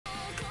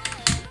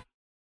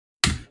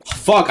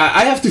Fuck,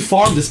 I have to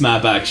farm this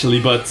map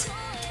actually, but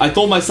I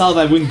told myself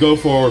I wouldn't go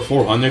for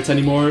 400s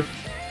anymore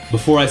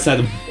before I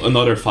said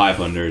another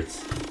 500s.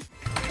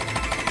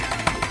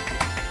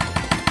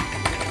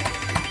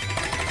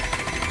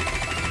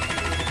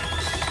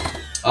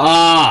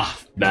 Ah,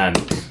 man.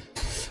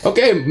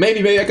 Okay,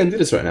 maybe I can do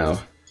this right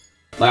now.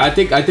 Like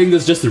I think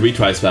this is just a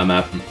retry spam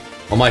map.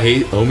 All my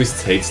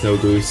homies hate Snow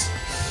Goose.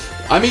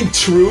 I mean,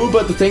 true,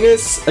 but the thing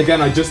is,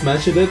 again, I just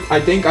mentioned it. I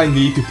think I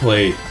need to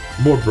play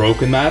more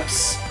broken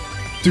maps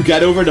to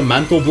get over the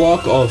mental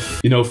block of,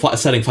 you know,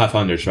 setting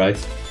 500s,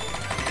 right?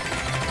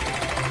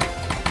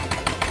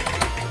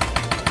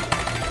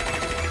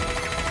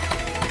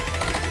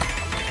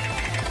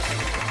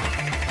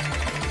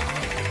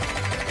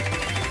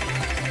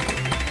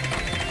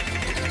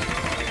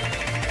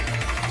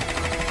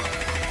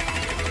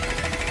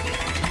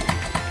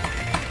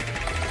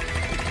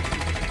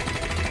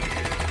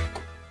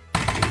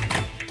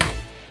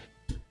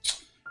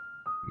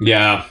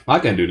 Yeah, I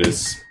can do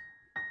this.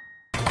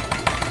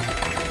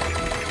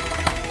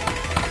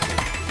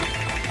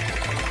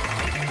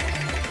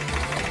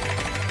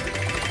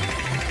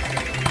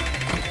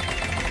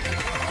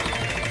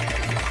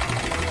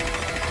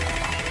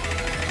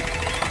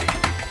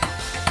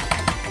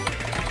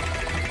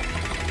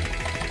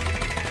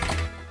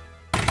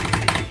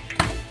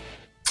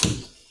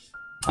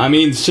 I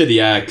mean,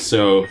 shitty axe,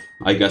 so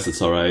I guess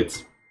it's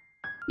alright.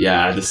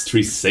 Yeah, this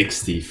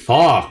 360,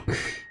 fuck!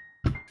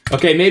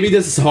 Okay, maybe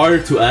this is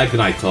harder to act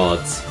than I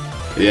thought.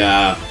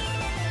 Yeah.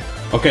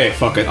 Okay,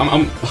 fuck it.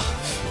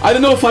 I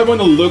don't know if I want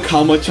to look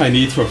how much I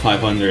need for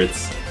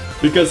 500s,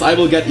 because I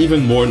will get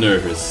even more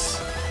nervous.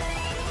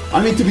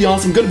 I mean, to be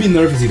honest, I'm gonna be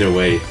nervous either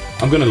way.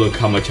 I'm gonna look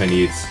how much I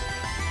need.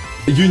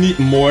 You need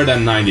more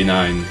than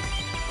 99.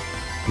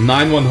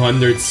 9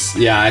 100s,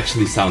 yeah,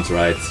 actually sounds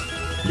right,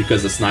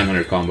 because it's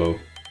 900 combo.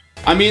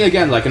 I mean,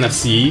 again, like an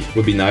FC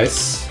would be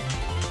nice.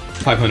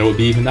 500 would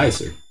be even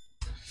nicer.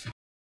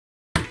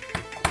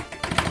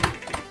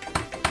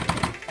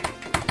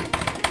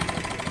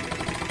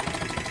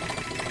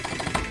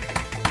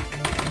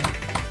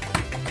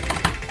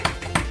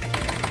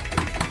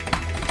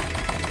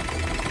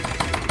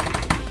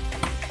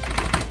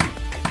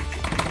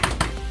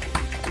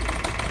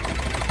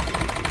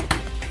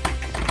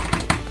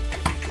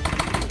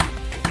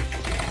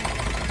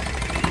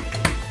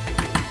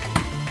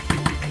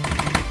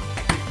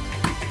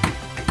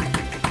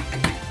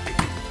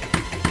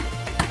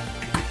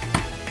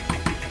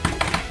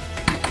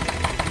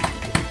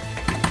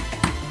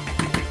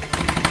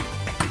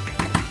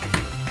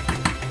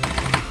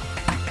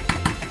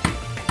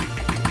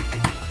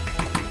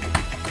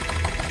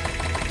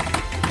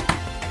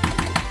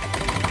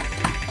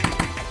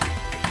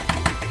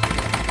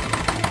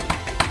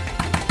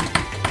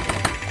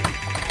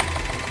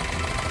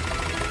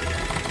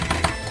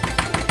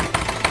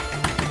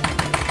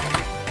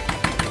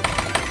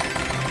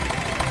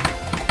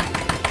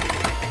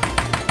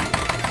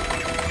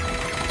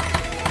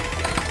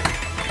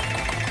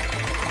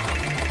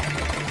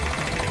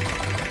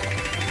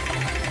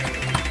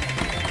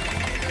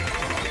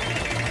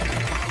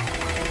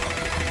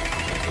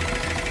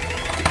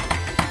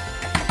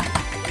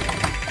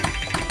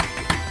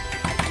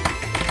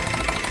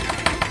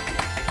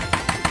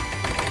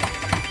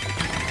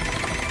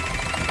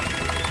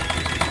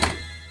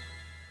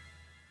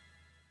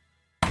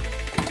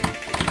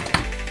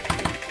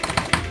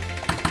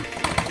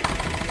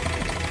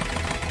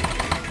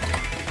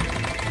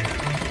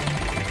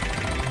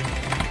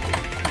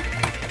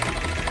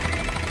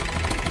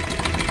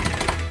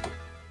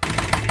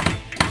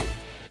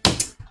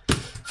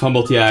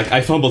 Fumbled yak.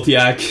 I fumbled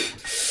yak.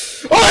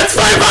 Oh, it's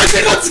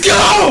 500! Let's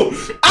go!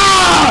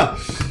 Ah!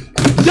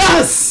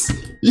 Yes!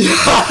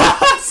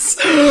 Yes!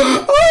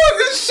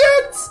 Oh,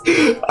 shit!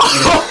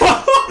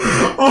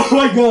 Oh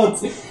my god!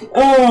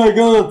 Oh my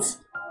god!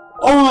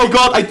 Oh my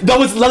god! That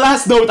was the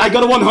last note. I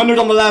got a 100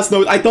 on the last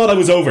note. I thought I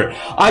was over.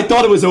 I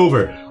thought it was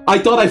over. I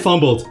thought I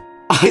fumbled.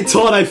 I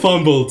thought I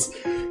fumbled.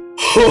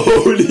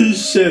 Holy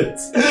shit!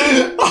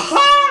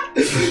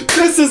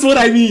 This is what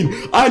I mean.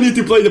 I need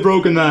to play the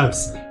broken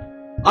maps.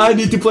 I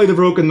need to play the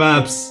broken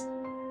maps.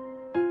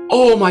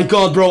 Oh my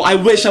god, bro. I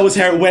wish I was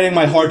wearing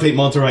my heart rate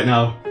monitor right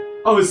now.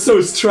 I was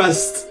so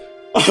stressed.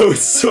 I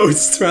was so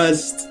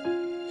stressed.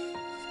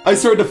 I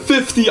scored a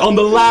 50 on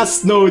the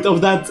last note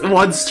of that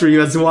one stream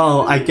as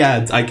well. I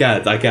can't.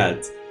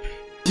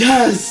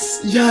 Yes!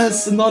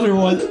 Yes! Another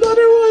one!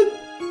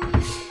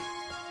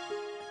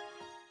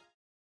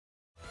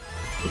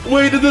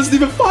 Wait, it isn't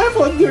even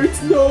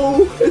 500!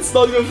 No! It's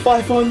not even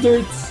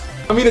 500!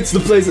 I mean, it's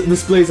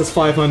this place has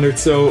 500,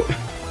 so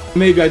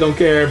maybe I don't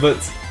care, but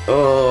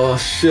oh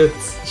shit,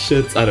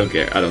 I don't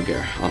care.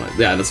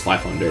 Yeah, that's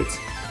 500.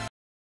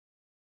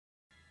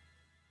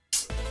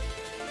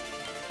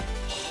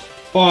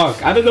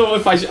 Fuck, I don't know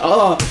if I should.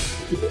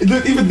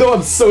 Even though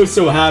I'm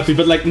so happy,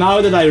 but like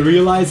now that I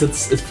realize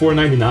it's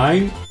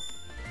 499,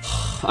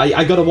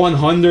 I got a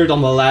 100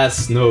 on the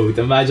last note.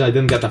 Imagine I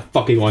didn't get that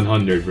fucking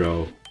 100,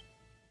 bro.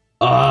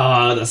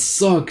 Ah, that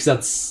sucks.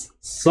 That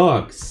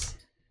sucks.